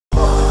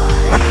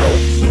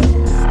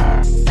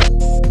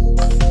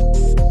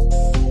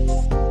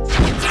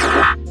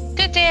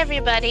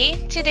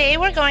everybody. Today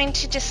we're going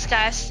to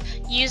discuss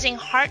using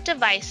HART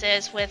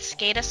devices with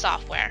SCADA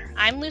software.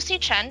 I'm Lucy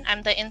Chen.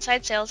 I'm the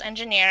Inside Sales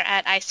Engineer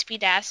at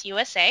SCADA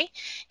USA,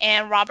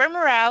 and Robert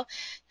Morrell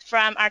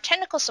from our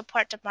Technical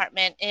Support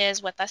Department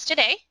is with us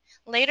today.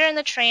 Later in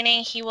the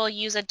training, he will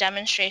use a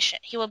demonstration.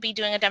 He will be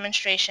doing a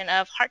demonstration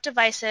of HART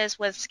devices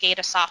with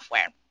SCADA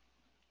software.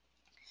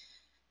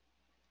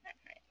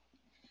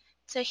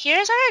 So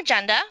here's our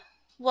agenda.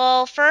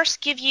 We'll first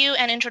give you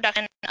an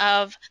introduction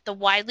of the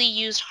widely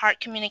used HART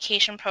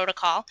communication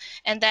protocol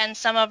and then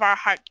some of our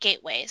HART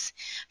gateways,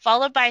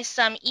 followed by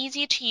some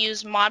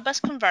easy-to-use Modbus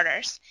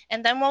converters,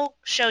 and then we'll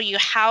show you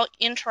how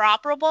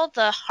interoperable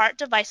the HART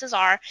devices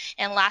are,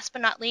 and last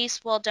but not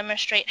least, we'll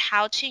demonstrate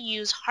how to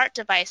use HART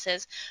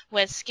devices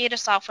with SCADA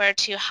software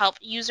to help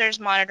users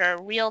monitor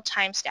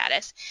real-time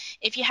status.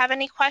 If you have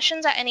any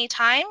questions at any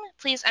time,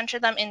 please enter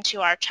them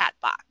into our chat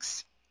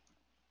box.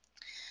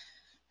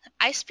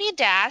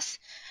 SCADA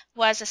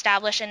was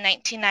established in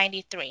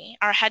 1993.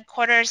 Our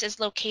headquarters is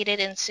located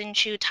in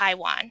Hsinchu,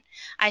 Taiwan.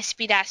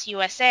 SCADA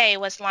USA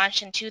was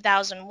launched in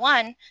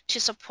 2001 to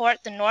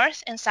support the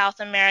North and South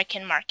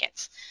American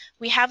markets.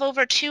 We have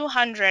over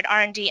 200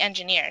 R&D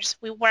engineers.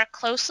 We work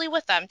closely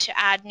with them to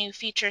add new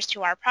features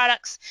to our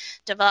products,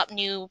 develop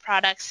new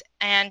products,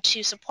 and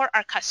to support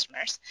our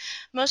customers.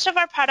 Most of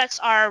our products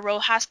are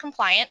RoHS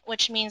compliant,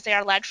 which means they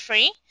are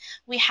lead-free.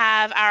 We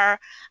have our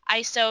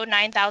ISO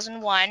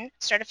 9001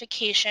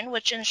 certification,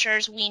 which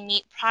ensures we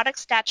meet product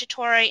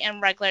statutory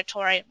and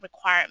regulatory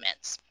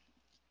requirements.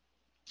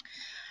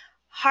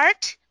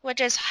 HART, which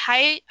is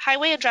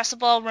Highway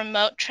Addressable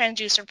Remote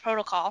Transducer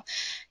Protocol,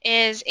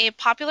 is a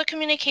popular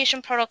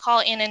communication protocol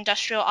in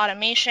industrial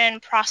automation,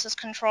 process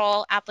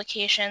control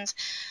applications,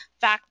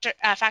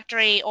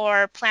 factory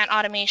or plant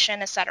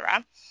automation,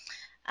 etc.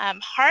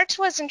 HART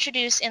was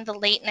introduced in the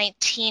late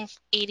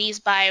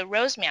 1980s by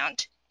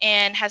Rosemount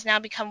and has now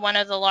become one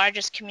of the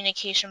largest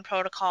communication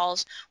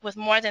protocols with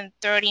more than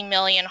 30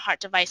 million HART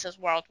devices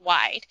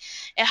worldwide.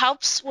 It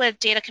helps with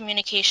data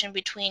communication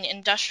between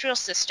industrial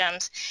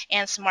systems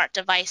and smart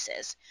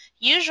devices.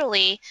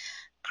 Usually,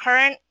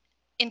 current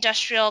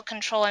industrial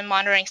control and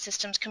monitoring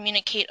systems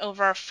communicate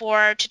over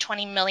 4 to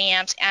 20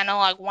 milliamps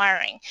analog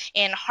wiring,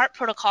 and HART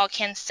protocol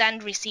can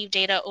receive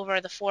data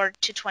over the 4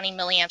 to 20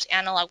 milliamps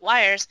analog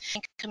wires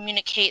and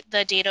communicate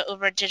the data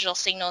over digital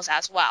signals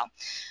as well,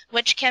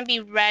 which can be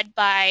read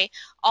by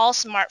all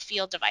smart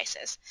field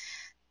devices.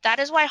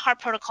 That is why HART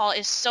protocol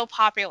is so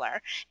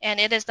popular, and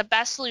it is the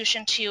best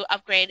solution to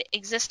upgrade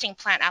existing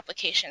plant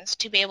applications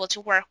to be able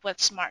to work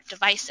with smart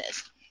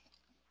devices.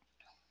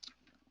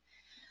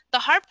 The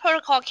HART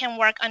protocol can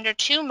work under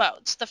two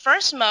modes. The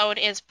first mode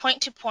is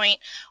point-to-point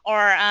or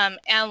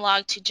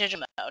analog to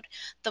digital mode.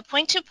 The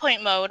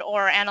point-to-point mode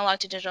or analog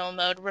to digital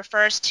mode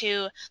refers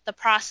to the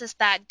process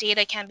that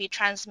data can be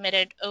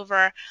transmitted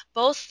over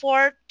both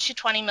 4 to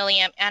 20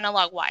 milliamp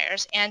analog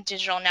wires and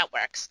digital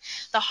networks.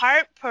 The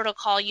HART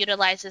protocol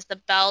utilizes the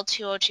Bell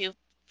 202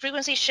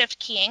 frequency shift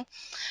keying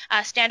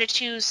standard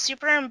to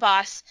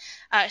superimpose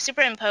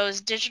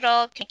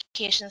digital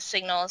communication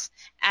signals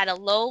at a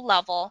low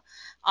level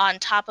on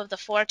top of the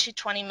 4 to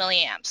 20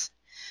 milliamps.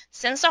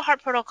 Since the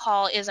HART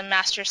protocol is a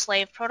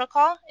master-slave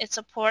protocol, it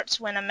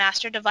supports when a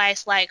master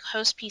device like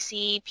host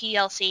PC,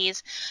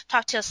 PLCs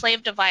talk to a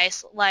slave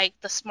device like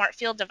the smart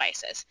field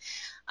devices.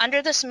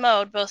 Under this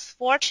mode, both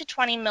 4 to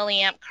 20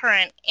 milliamp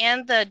current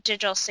and the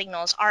digital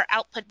signals are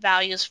output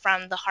values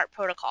from the HART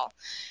protocol.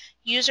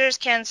 Users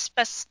can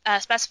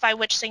specify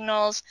which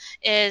signals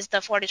is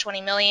the 4 to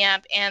 20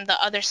 milliamp and the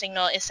other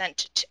signal is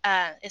sent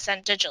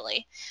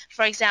digitally.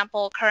 For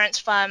example, currents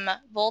from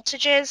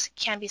voltages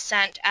can be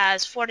sent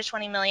as 4 to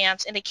 20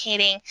 milliamps,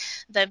 indicating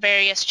the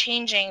various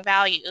changing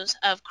values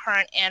of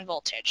current and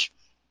voltage.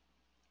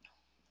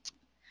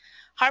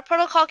 HART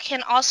protocol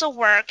can also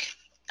work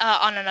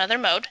on another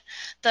mode,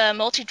 the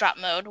multi-drop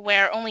mode,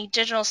 where only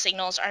digital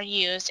signals are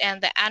used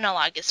and the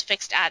analog is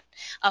fixed at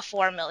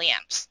 4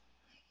 milliamps.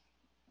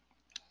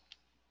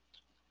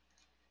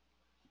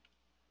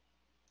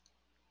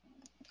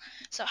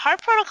 So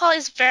HART protocol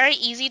is very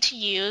easy to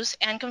use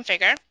and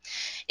configure.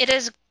 It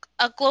is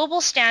a global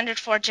standard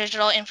for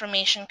digital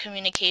information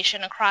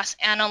communication across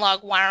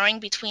analog wiring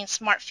between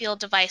smart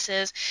field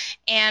devices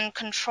and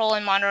control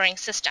and monitoring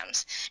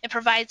systems. It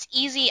provides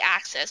easy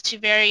access to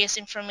various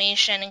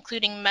information,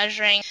 including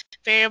measuring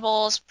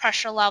variables,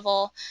 pressure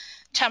level,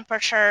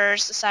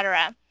 temperatures,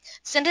 etc.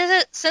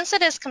 Since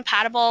it is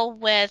compatible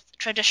with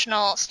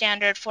traditional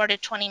standard 4 to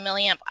 20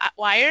 milliamp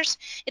wires,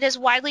 it is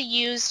widely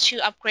used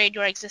to upgrade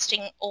your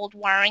existing old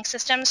wiring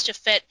systems to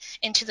fit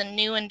into the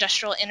new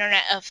industrial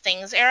Internet of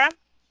Things era.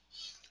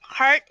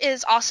 HART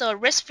is also a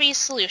risk-free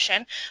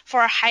solution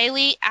for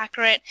highly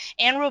accurate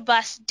and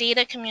robust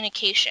data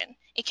communication.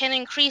 It can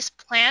increase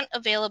plant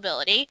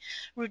availability,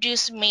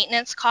 reduce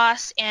maintenance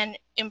costs, and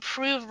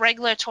improve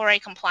regulatory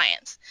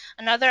compliance.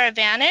 Another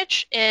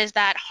advantage is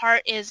that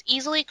HART is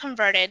easily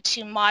converted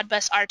to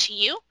Modbus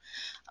RTU.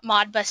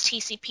 Modbus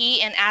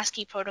TCP and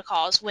ASCII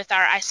protocols with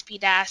our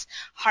ISP-DAS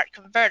HART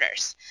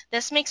converters.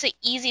 This makes it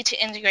easy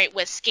to integrate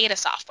with SCADA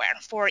software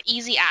for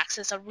easy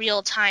access of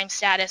real-time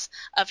status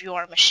of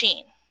your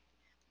machine.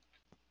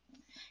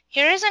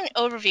 Here is an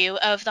overview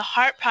of the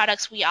HART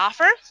products we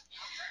offer.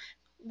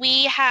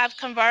 We have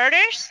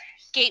converters,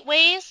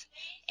 gateways,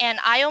 and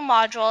I/O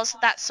modules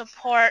that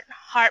support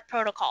HART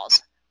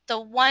protocols. The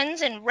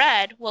ones in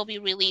red will be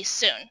released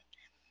soon.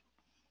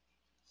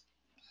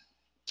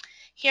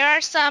 Here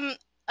are some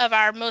of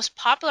our most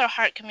popular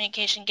HART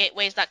communication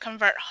gateways that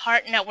convert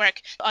HART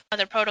network to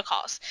other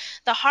protocols.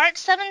 The HART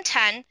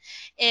 710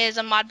 is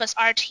a Modbus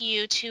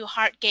RTU to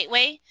HART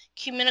gateway,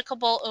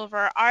 communicable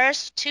over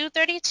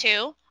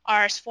RS-232,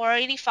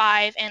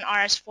 RS-485, and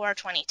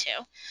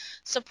RS-422,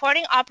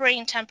 supporting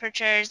operating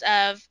temperatures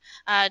of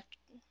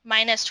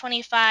minus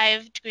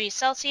 25 degrees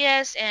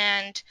Celsius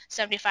and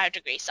 75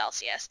 degrees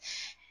Celsius,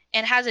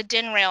 and has a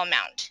DIN rail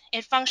mount.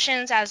 It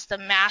functions as the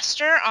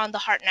master on the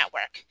HART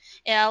network.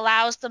 It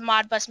allows the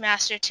Modbus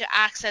master to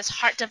access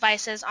HART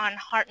devices on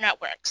HART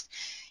networks.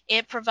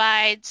 It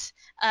provides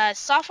a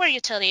software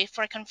utility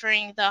for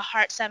configuring the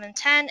HART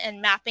 710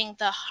 and mapping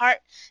the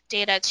HART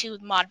data to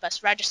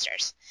Modbus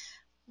registers.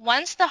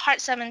 Once the HART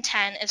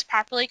 710 is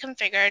properly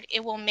configured,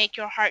 it will make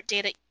your HART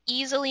data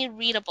easily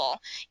readable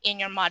in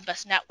your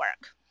Modbus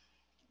network.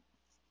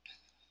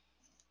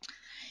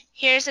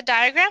 Here's a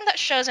diagram that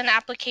shows an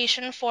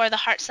application for the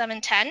HART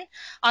 710.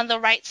 On the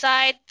right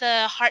side,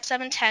 the HART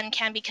 710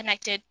 can be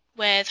connected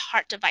with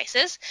HART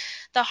devices.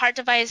 The HART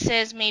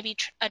devices may be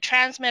a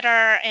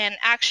transmitter, an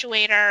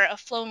actuator, a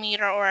flow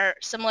meter, or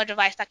similar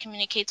device that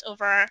communicates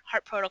over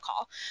HART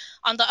protocol.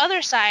 On the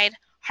other side,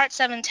 HART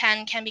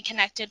 710 can be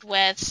connected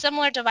with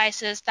similar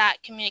devices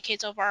that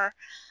communicates over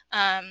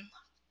that's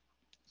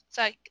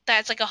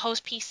like a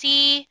host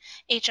PC,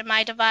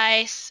 HMI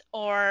device,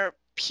 or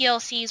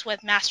PLCs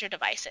with master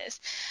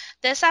devices.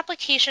 This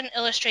application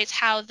illustrates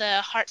how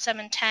the HART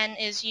 710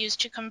 is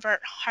used to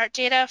convert HART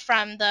data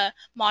from the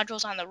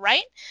modules on the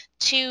right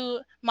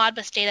to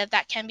Modbus data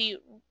that can be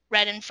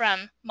read in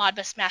from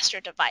Modbus master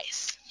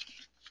device.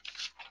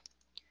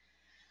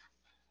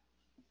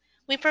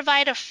 We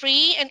provide a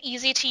free and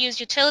easy-to-use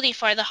utility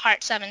for the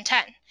HART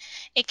 710.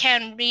 It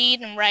can read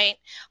and write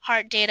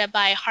HART data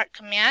by HART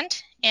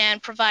command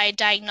and provide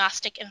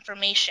diagnostic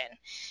information.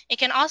 It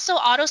can also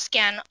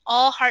auto-scan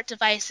all HART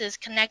devices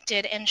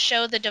connected and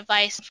show the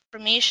device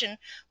information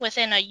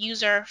within a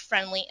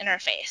user-friendly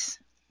interface.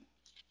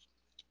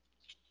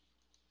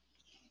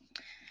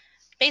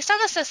 Based on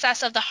the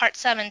success of the HART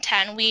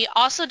 710, we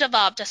also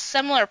developed a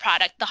similar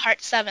product, the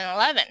HART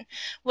 711,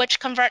 which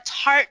converts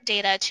HART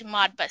data to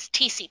Modbus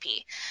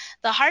TCP.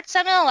 The HART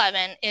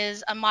 711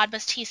 is a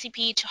Modbus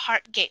TCP to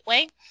HART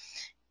gateway.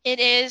 It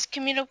is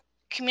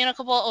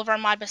communicable over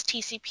Modbus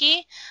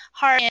TCP,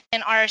 HART,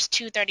 and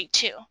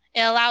RS-232.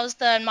 It allows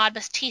the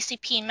Modbus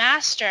TCP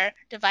master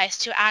device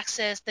to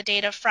access the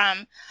data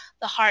from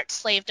the HART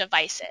slave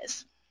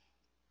devices.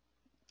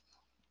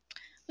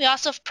 We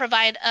also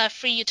provide a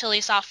free utility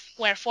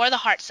software for the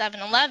HART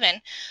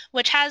 711,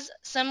 which has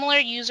similar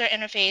user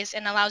interface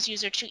and allows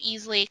users to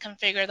easily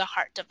configure the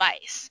HART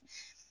device.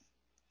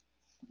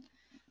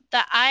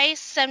 The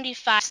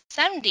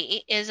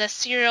i7570 is a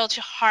serial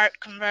to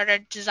HART converter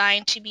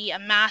designed to be a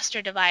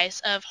master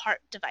device of HART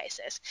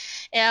devices.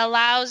 It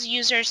allows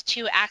users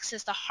to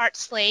access the HART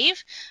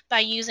slave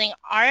by using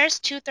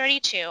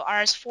RS-232,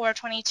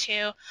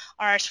 RS-422,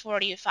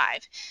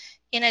 RS-485.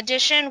 In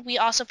addition, we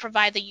also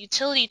provide the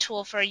utility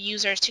tool for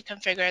users to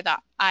configure the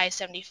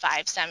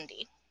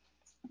i7570.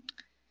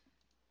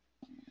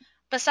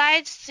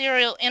 Besides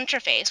serial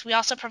interface, we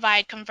also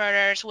provide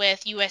converters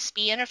with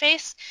USB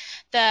interface.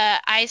 The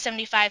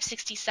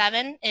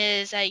i7567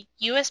 is a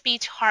USB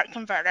to HART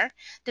converter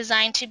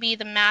designed to be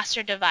the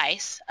master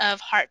device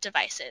of HART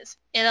devices.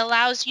 It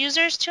allows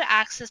users to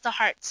access the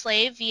HART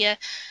slave via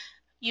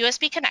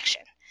USB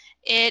connection.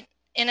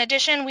 In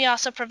addition, we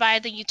also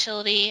provide the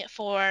utility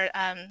for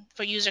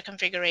user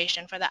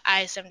configuration for the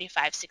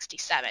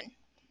i7567.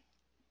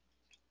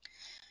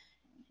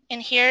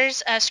 And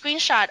here's a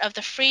screenshot of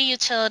the free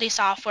utility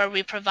software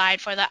we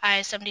provide for the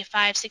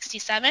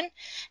i7567.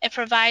 It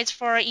provides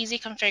for easy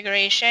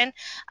configuration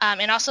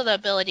and also the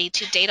ability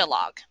to data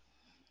log.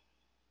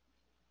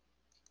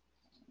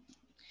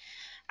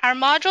 Our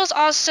modules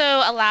also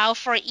allow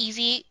for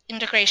easy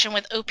integration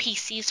with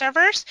OPC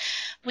servers.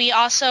 We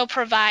also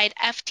provide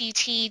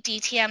FTT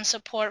DTM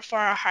support for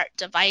our HART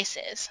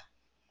devices.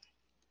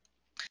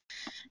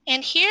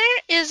 And here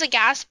is a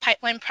gas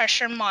pipeline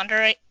pressure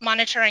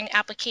monitoring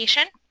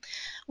application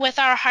with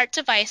our HART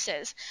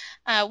devices.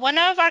 One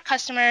of our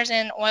customers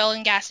in oil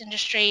and gas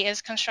industry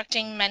is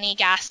constructing many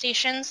gas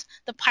stations.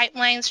 The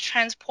pipelines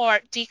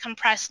transport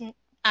decompressed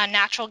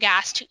natural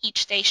gas to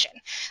each station.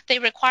 They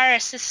require a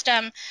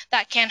system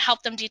that can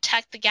help them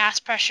detect the gas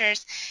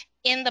pressures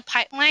in the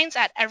pipelines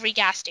at every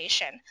gas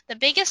station. The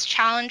biggest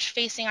challenge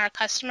facing our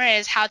customer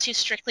is how to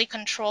strictly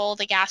control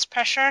the gas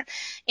pressure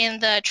in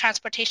the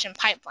transportation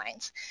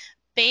pipelines.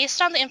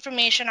 Based on the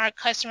information our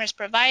customers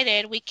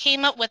provided, we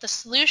came up with a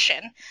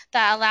solution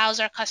that allows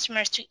our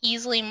customers to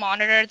easily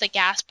monitor the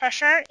gas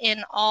pressure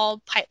in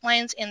all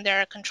pipelines in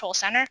their control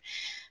center.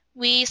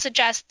 We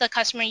suggest the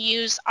customer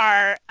use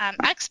our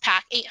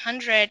XPAC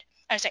 8000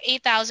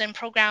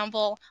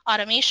 programmable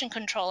automation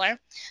controller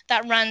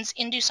that runs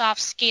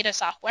Indusoft's SCADA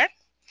software.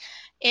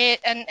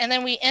 And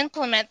then we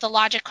implement the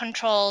logic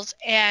controls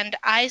and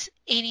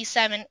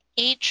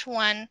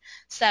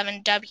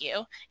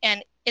I87H17W,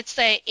 and it's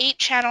the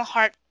 8-channel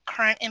HART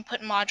current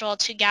input module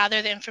to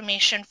gather the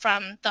information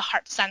from the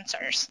HART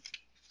sensors.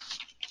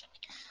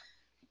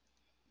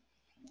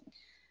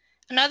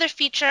 Another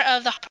feature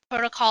of the HART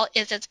protocol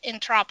is its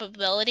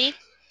interoperability.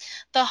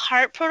 The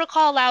HART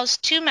protocol allows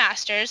two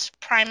masters,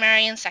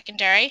 primary and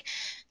secondary,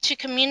 to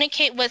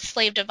communicate with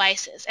slave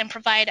devices and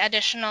provide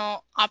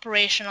additional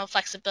operational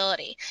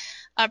flexibility.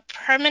 A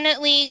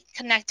permanently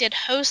connected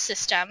host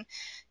system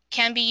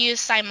can be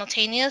used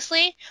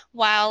simultaneously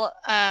while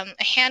a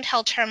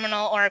handheld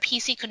terminal or a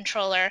PC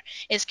controller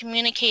is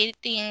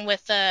communicating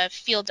with a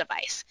field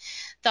device.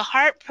 The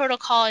HART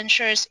protocol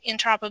ensures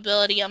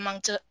interoperability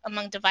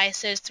among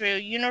devices through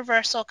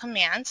universal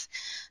commands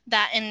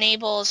that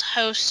enables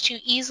hosts to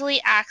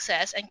easily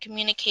access and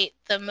communicate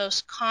the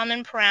most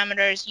common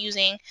parameters used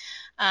in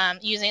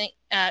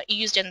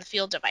the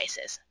field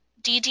devices.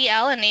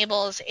 DDL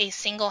enables a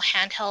single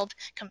handheld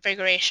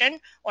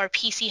configuration or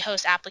PC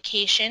host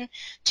application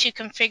to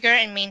configure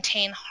and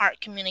maintain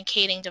HART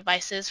communicating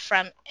devices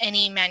from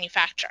any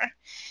manufacturer.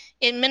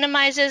 It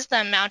minimizes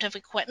the amount of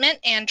equipment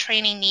and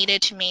training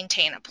needed to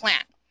maintain a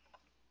plant.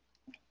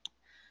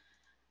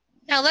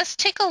 Now let's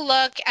take a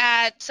look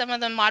at some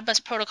of the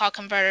Modbus protocol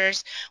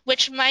converters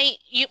which you might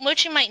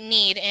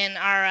need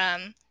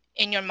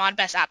in your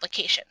Modbus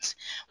applications.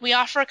 We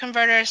offer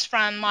converters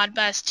from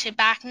Modbus to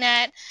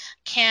BACnet,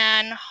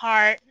 CAN,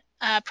 HART,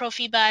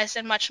 Profibus,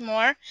 and much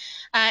more.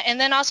 And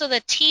then also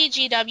the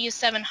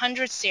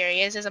TGW700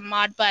 series is a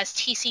Modbus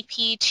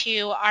TCP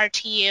to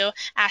RTU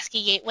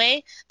ASCII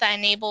gateway that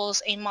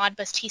enables a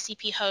Modbus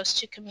TCP host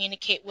to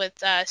communicate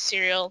with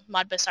serial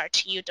Modbus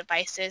RTU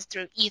devices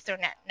through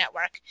Ethernet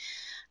network.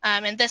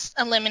 And this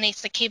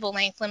eliminates the cable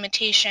length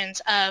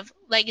limitations of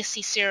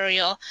legacy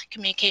serial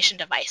communication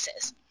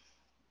devices.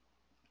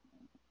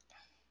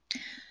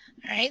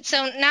 All right,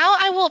 so now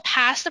I will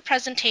pass the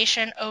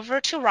presentation over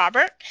to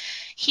Robert.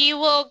 He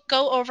will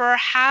go over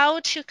how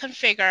to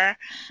configure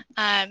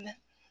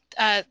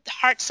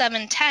HART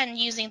 710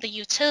 using the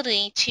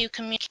utility to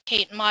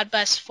communicate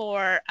Modbus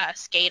for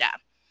SCADA.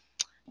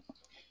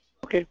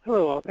 Okay,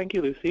 hello all. Thank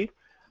you, Lucy.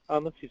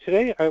 Let's see.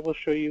 Today I will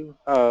show you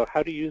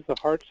how to use the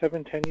HART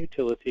 710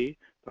 utility.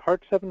 The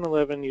HART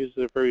 711 uses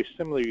a very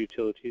similar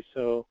utility,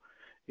 so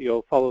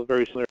you'll follow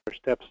very similar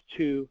steps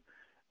to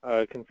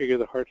configure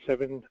the HART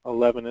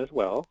 711 as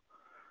well.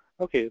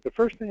 Okay, the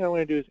first thing I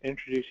want to do is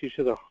introduce you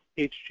to the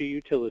HG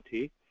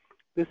utility.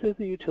 This is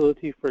the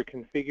utility for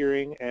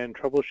configuring and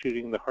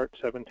troubleshooting the HART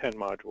 710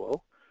 module.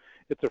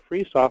 It's a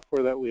free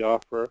software that we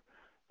offer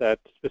that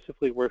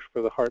specifically works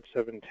for the HART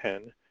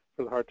 710.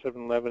 For the HART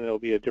 711, it'll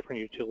be a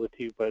different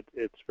utility, but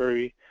it's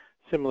very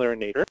similar in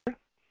nature.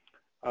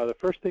 The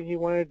first thing you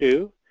want to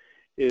do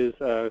is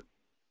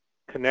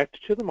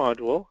connect to the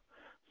module.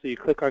 So you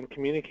click on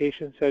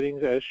Communication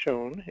Settings as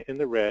shown in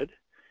the red,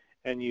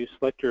 and you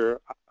select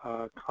your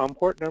COM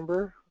port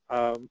number.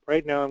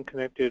 Right now I'm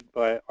connected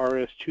by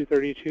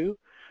RS-232,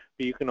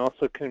 but you can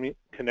also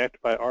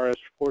connect by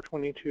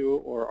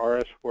RS-422 or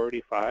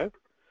RS-485.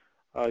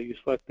 You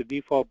select the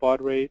default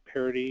baud rate,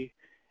 parity,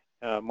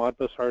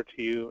 Modbus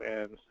RTU,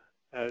 and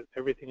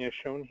everything is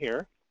shown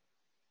here.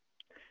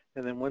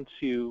 And then once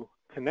you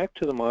connect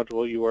to the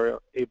module, you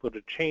are able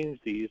to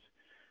change these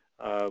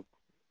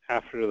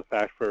after the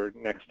fact for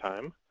next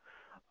time.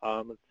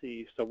 Let's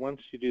see, so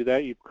once you do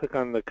that, you click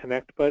on the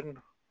connect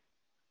button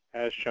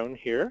as shown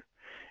here,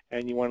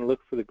 and you want to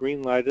look for the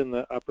green light in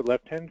the upper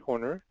left-hand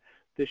corner.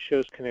 This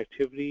shows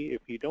connectivity.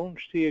 If you don't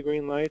see a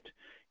green light,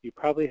 you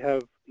probably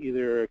have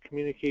either a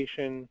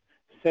communication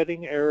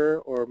setting error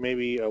or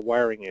maybe a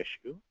wiring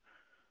issue.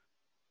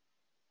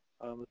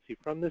 Let's see,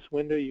 from this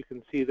window you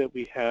can see that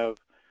we have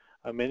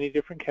many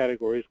different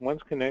categories.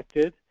 Once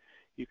connected,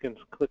 you can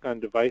click on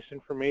device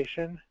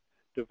information,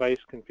 device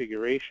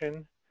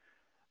configuration,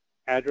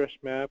 address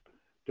map,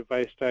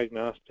 device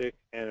diagnostic,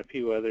 and a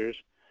few others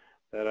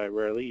that I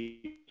rarely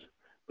use.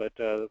 But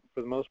for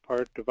the most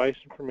part, device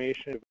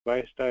information,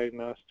 device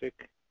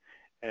diagnostic,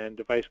 and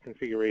device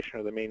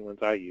configuration are the main ones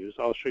I use.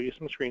 I'll show you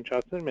some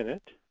screenshots in a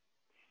minute.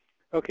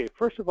 Okay,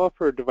 first of all,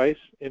 for device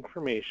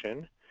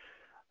information,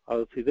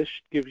 let's see, this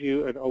gives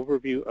you an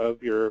overview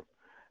of your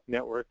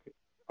network,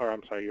 or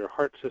I'm sorry, your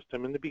HART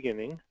system in the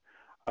beginning.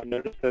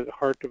 Notice that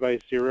HART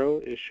device 0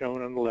 is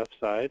shown on the left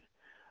side.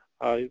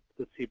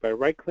 Let's see, by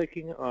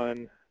right-clicking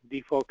on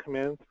default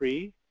command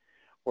 3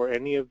 or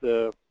any of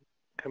the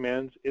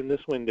commands in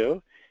this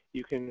window,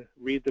 you can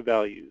read the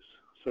values.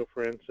 So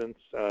for instance,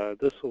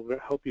 this will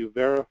help you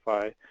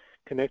verify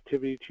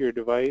connectivity to your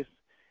device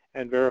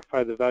and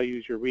verify the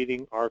values you're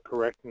reading are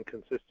correct and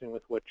consistent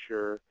with what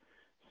you're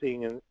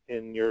seeing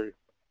in your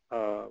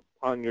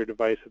on your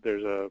device if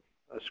there's a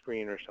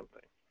screen or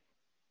something.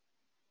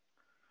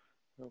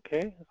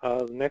 Okay,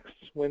 the next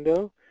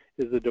window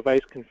is the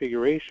device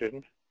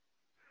configuration.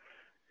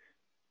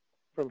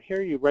 From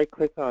here, you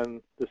right-click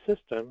on the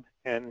system,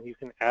 and you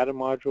can add a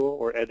module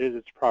or edit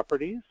its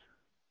properties.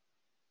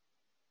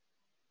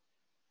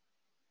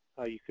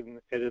 You can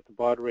edit the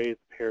baud rate,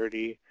 the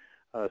parity,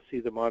 see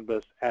the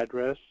Modbus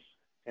address,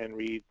 and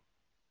read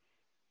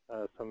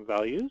some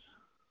values.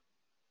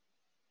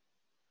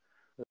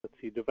 Let's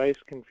see, device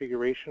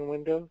configuration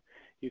window.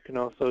 You can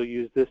also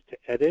use this to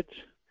edit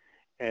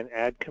and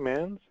add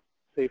commands.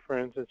 Say, for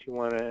instance, you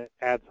want to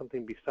add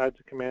something besides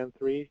a command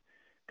 3.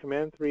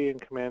 Command 3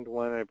 and command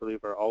 1, I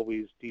believe, are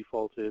always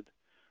defaulted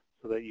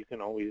so that you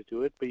can always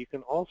do it. But you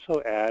can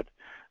also add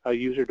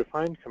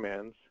user-defined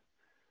commands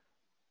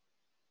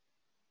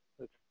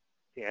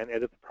and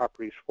edit the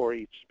properties for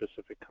each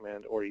specific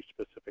command or each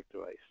specific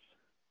device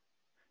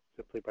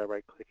simply by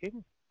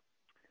right-clicking.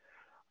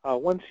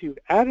 Once you've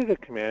added a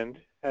command,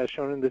 as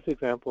shown in this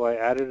example, I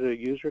added a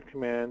user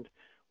command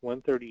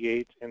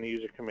 138 and a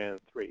user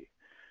command 3.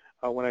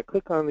 When I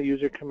click on the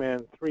user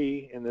command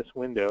 3 in this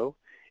window,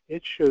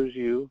 it shows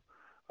you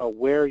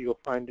where you'll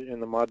find it in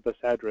the Modbus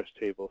address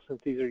table.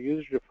 Since these are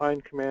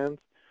user-defined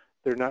commands,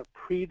 they're not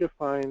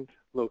predefined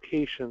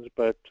locations,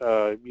 but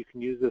you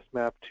can use this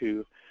map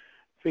to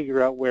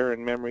figure out where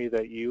in memory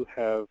that you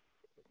have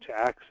to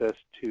access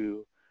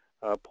to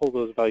pull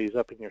those values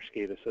up in your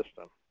SCADA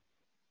system.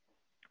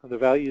 The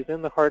values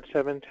in the HART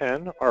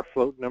 710 are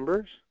float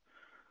numbers.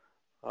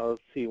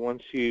 Let's see,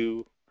 once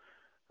you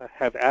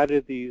have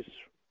added these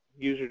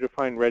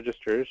user-defined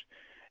registers,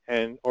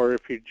 or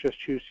if you just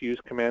choose to use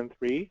command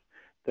 3,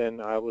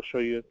 then I will show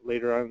you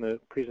later on in the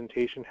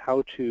presentation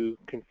how to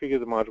configure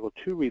the module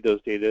to read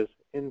those data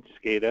in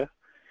SCADA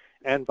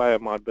and via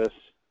Modbus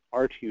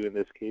RTU in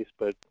this case,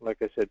 but like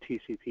I said,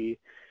 TCP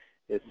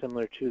is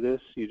similar to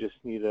this. You just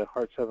need a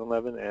HART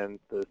 711 and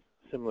the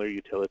similar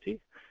utility.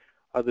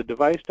 The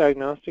device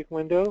diagnostic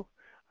window,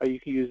 you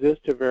can use this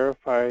to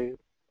verify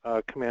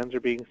commands are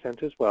being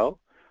sent as well.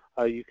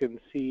 You can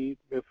see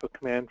if a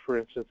command, for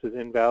instance, is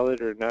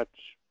invalid or not,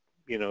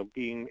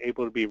 being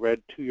able to be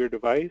read to your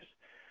device,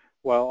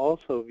 while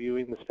also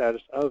viewing the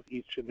status of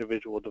each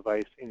individual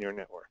device in your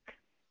network.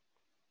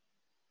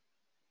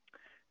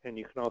 And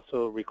you can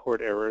also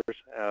record errors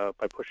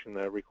by pushing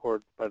the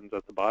record buttons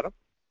at the bottom.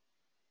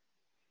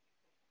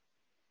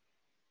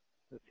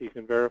 So you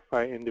can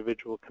verify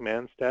individual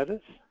command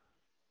status.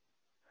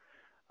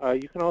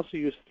 You can also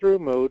use through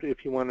mode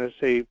if you want to,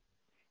 say,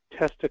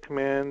 test a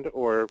command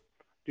or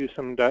do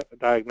some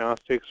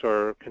diagnostics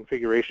or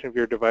configuration of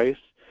your device,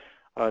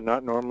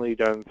 not normally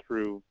done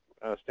through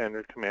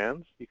standard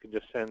commands. You can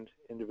just send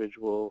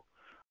individual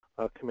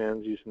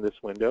commands using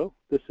this window.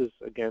 This is,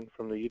 again,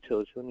 from the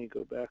utility. Let me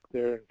go back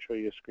there and show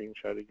you a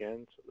screenshot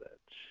again so that,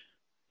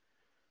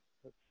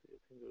 let's see, I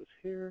think it was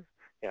here.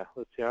 Yeah,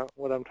 let's see,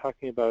 what I'm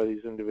talking about are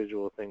these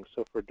individual things.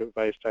 So for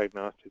device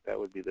diagnostic, that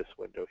would be this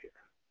window here.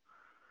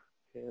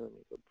 Okay, let me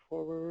go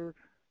forward.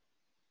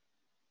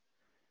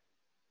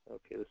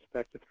 Okay, this is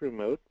back to through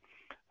mode.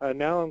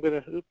 Now I'm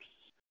going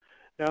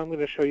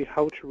to show you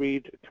how to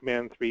read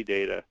command 3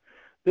 data.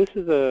 This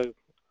is a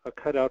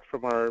cutout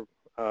from our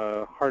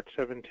HART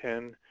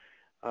 710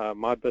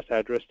 Modbus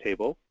address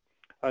table.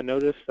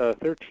 Notice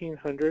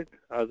 1300.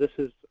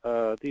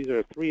 These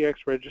are 3x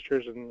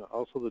registers, and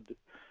also the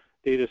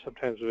data is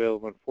sometimes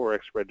available in 4x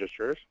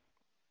registers.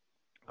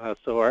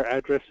 So our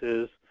address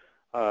is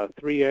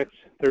 3x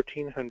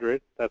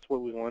 1300. That's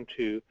what we want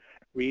to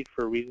read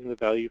for reading the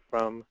value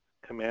from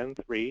command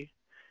 3,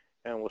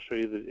 and we'll show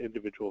you the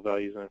individual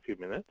values in a few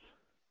minutes.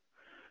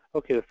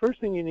 Okay, the first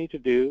thing you need to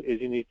do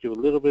is you need to do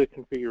a little bit of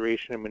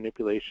configuration and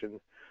manipulation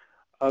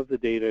of the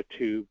data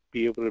to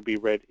be able to be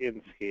read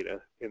in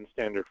SCADA in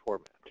standard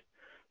format.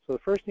 So the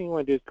first thing you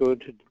want to do is go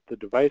into the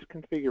device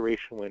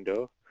configuration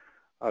window,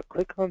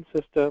 click on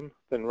System,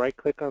 then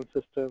right-click on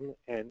System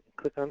and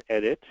click on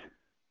Edit.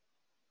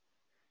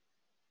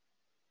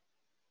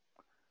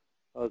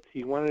 So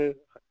you want to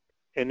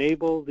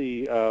enable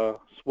the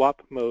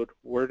swap mode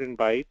word and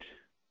byte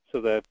so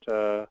that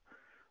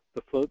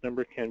the float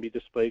number can be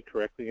displayed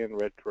correctly and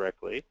read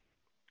correctly.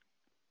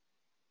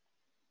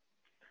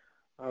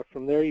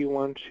 From there, you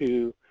want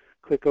to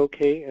click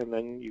OK, and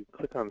then you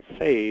click on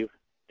Save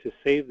to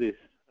save this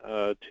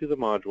to the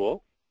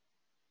module.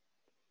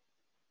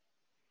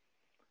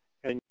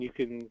 And you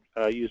can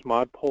use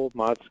Modpoll,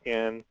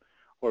 Modscan,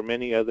 or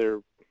many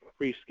other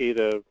free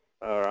SCADA,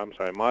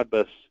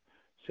 Modbus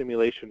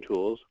simulation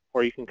tools,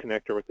 or you can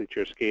connect directly to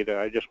your SCADA.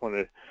 I just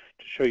wanted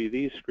to show you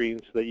these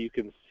screens so that you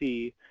can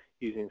see,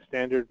 using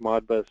standard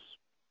Modbus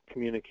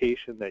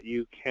communication, that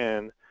you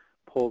can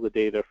pull the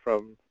data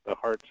from the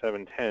HART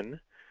 710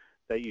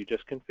 that you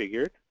just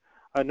configured.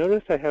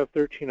 Notice I have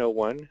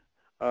 1301.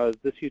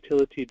 This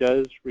utility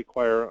does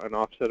require an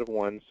offset of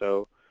 1,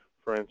 so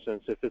for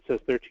instance, if it says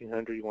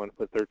 1300, you want to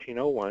put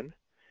 1301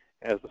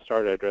 as the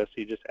start address.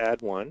 So you just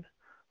add 1.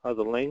 The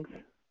length,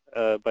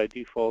 by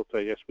default,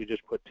 I guess we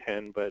just put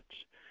 10, but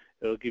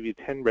it'll give you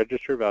 10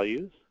 register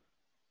values.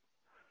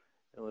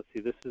 And let's see,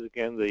 this is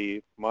again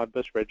the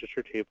Modbus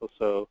register table.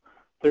 So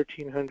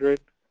 1300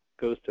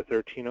 goes to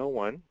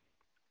 1301,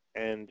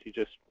 and you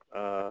just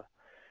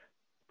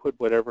put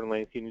whatever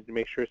length. You need to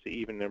make sure it's an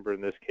even number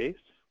in this case.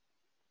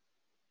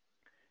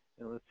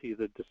 And let's see,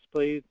 the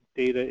display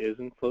data is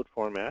in float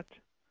format,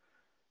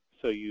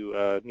 so you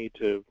need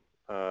to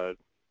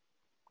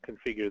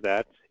configure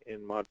that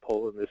in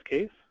ModPol in this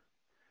case.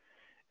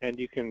 And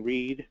you can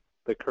read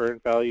the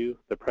current value,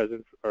 the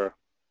present, or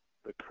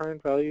the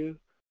current value,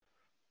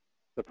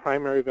 the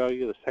primary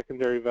value, the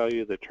secondary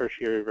value, the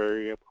tertiary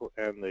variable,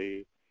 and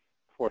the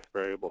fourth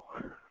variable.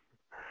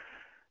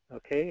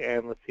 Okay,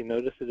 and let's see,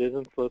 notice it is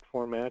in float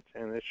format,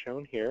 and it's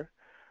shown here.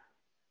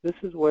 This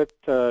is what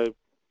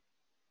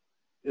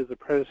is a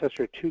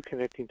predecessor to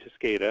connecting to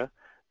SCADA.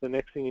 The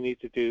next thing you need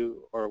to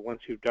do, or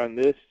once you've done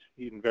this,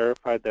 you can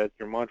verify that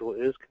your module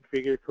is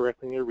configured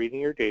correctly and you're reading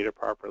your data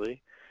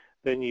properly.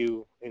 Then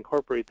you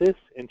incorporate this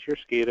into your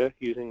SCADA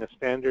using a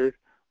standard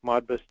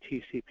Modbus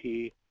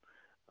TCP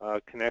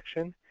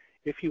connection.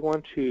 If you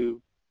want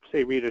to,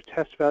 say, read a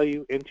test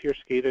value into your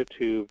SCADA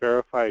to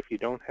verify if you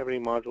don't have any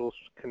modules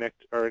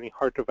connected or any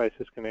HART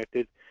devices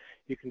connected,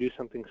 you can do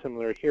something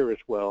similar here as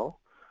well.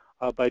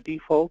 By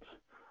default,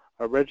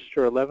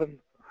 register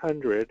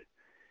 1100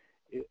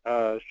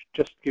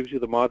 just gives you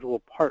the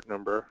module part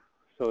number.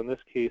 So in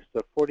this case,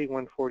 the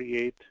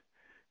 4148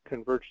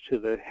 converts to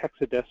the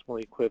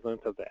hexadecimal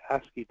equivalent of the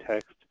ASCII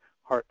text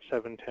HART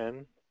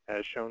 710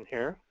 as shown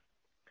here,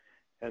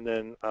 and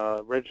then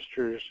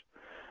registers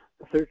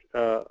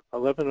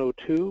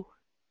 1102,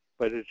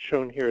 but it's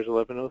shown here as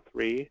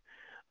 1103.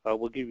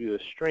 Will give you a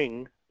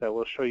string that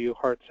will show you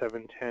HART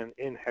 710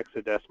 in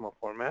hexadecimal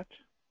format.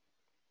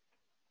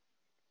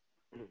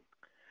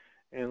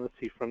 And let's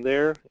see, from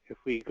there, if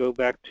we go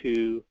back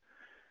to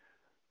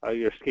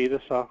your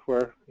SCADA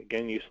software,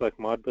 again, you select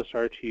Modbus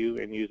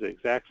RTU and use the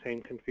exact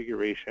same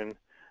configuration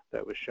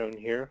that was shown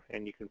here,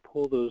 and you can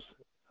pull those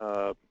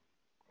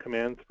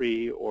command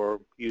 3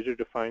 or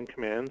user-defined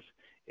commands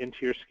into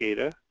your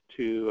SCADA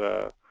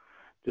to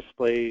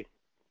display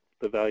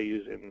the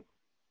values in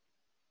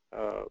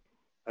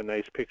a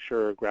nice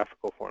picture or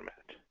graphical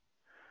format.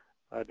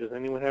 Does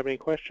anyone have any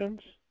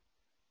questions?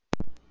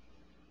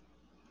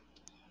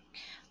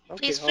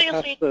 Okay,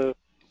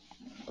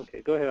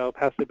 Okay, go ahead. I'll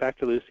pass it back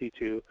to Lucy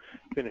to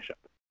finish up.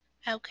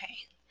 Okay.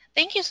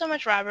 Thank you so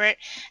much, Robert.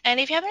 And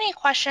if you have any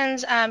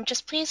questions,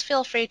 just please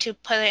feel free to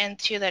put it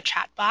into the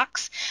chat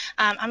box.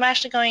 I'm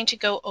actually going to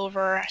go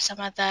over some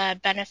of the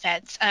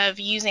benefits of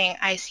using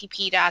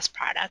ICP DAS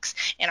products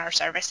in our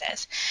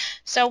services.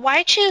 So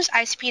why choose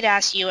ICP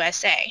DAS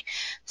USA?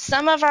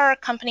 Some of our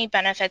company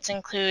benefits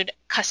include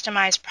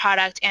customized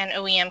product and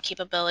OEM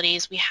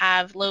capabilities. We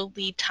have low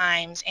lead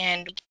times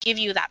and give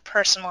you that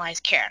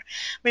personalized care.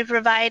 We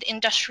provide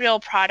industrial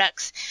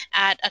products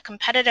at a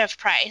competitive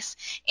price,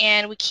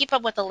 and we keep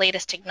up with the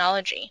latest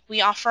technology.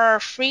 We offer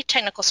free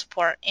technical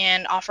support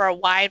and offer a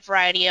wide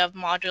variety of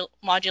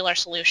modular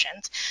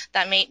solutions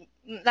that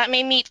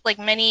may meet like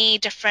many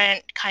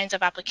different kinds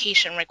of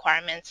application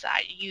requirements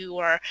that you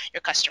or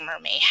your customer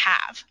may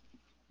have.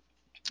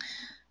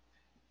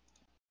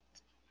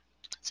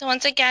 So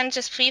once again,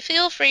 just please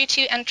feel free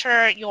to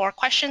enter your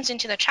questions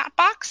into the chat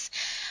box,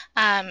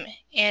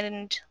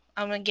 and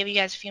I'm going to give you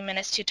guys a few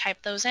minutes to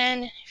type those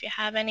in if you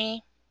have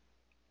any.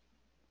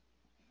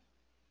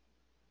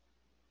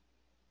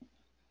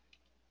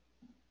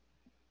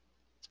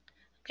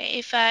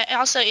 Okay,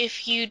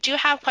 if you do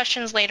have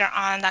questions later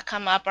on that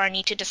come up or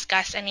need to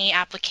discuss any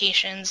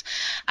applications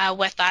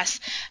with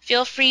us,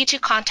 feel free to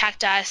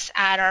contact us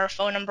at our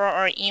phone number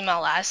or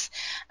email us.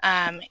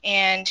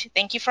 And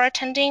thank you for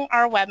attending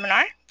our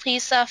webinar.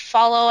 Please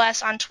follow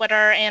us on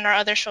Twitter and our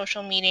other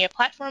social media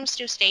platforms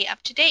to stay up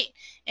to date.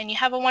 And you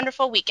have a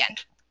wonderful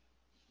weekend.